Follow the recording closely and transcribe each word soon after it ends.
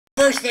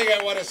first thing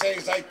I want to say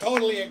is I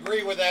totally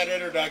agree with that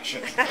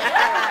introduction.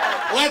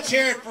 Let's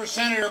hear it for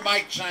Senator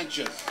Mike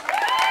Sanchez.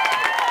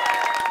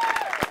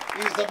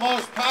 He's the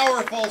most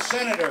powerful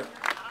senator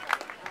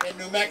in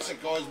New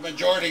Mexico as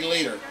majority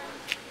leader.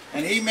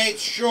 And he made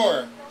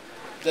sure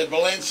that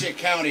Valencia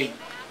County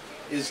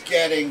is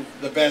getting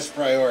the best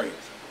priority.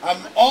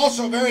 I'm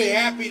also very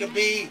happy to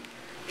be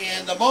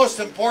in the most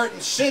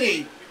important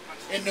city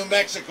in New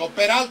Mexico,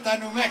 Peralta,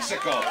 New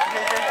Mexico.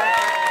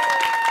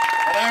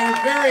 And I was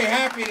very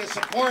happy to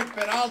support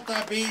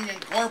Peralta being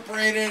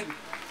incorporated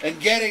and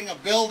getting a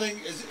building.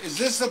 Is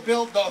this a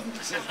build? No.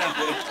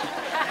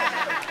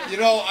 You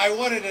know, I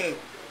wanted to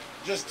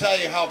just tell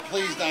you how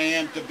pleased I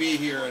am to be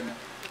here in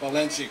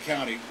Valencia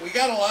County. We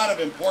got a lot of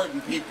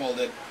important people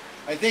that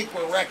I think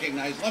were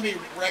recognized. Let me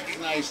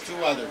recognize two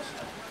others.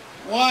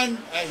 One,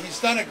 he's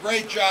done a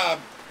great job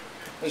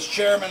as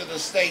chairman of the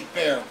State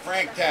Fair,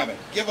 Frank Tabbitt.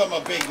 Give him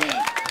a big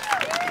hand.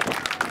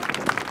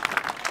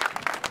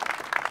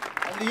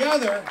 And the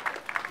other,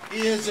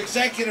 he is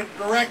executive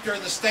director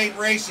of the State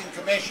Racing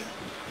Commission.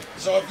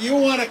 So if you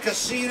want a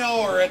casino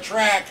or a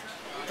track,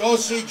 go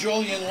see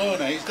Julian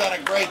Luna. He's done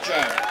a great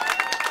job.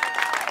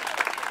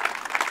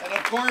 And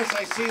of course,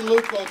 I see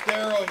Luke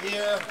Otero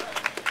here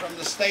from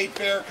the State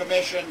Fair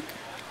Commission.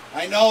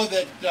 I know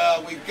that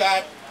we've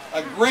got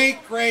a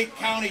great, great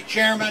county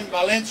chairman,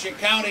 Valencia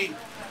County.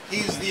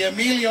 He's the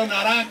Emilio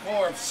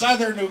Naranjo of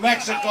southern New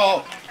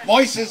Mexico,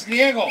 Moises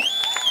Griego.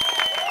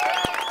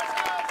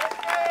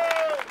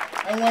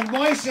 And when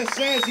Moises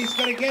says he's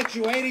going to get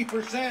you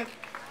 80%,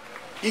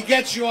 he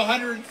gets you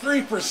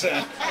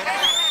 103%.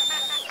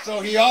 So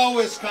he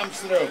always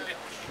comes through.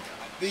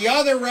 The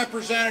other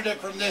representative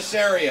from this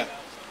area,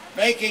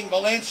 making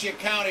Valencia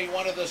County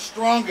one of the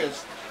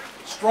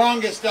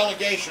strongest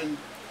delegation,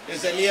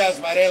 is Elias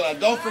Varela.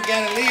 Don't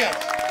forget Elias.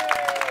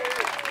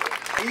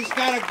 He's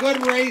got a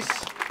good race.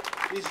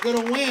 He's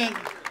going to win,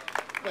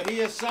 but he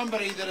is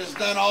somebody that has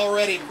done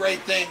already great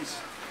things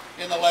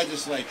in the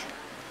legislature.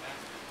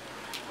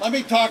 Let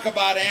me talk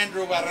about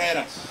Andrew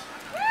Barreras.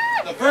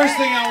 The first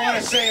thing I want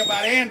to say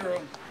about Andrew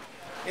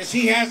is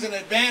he has an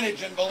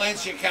advantage in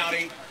Valencia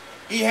County.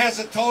 He has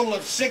a total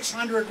of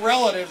 600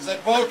 relatives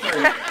that vote for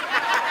him.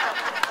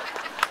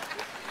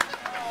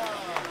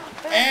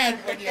 And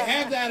when you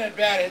have that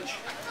advantage,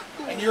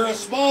 and you're a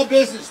small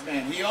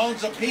businessman, he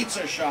owns a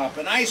pizza shop,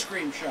 an ice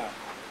cream shop.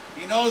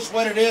 He knows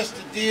what it is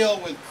to deal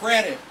with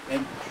credit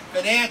and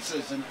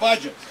finances and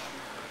budgets.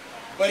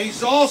 But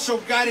he's also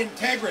got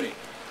integrity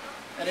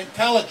and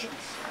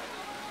intelligence.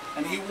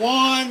 And he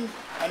won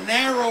a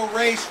narrow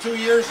race 2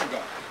 years ago.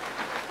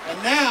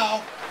 And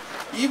now,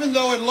 even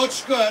though it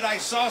looks good, I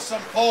saw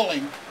some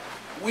polling,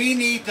 we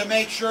need to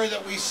make sure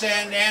that we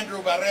send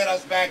Andrew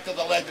Barreras back to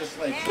the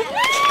legislature.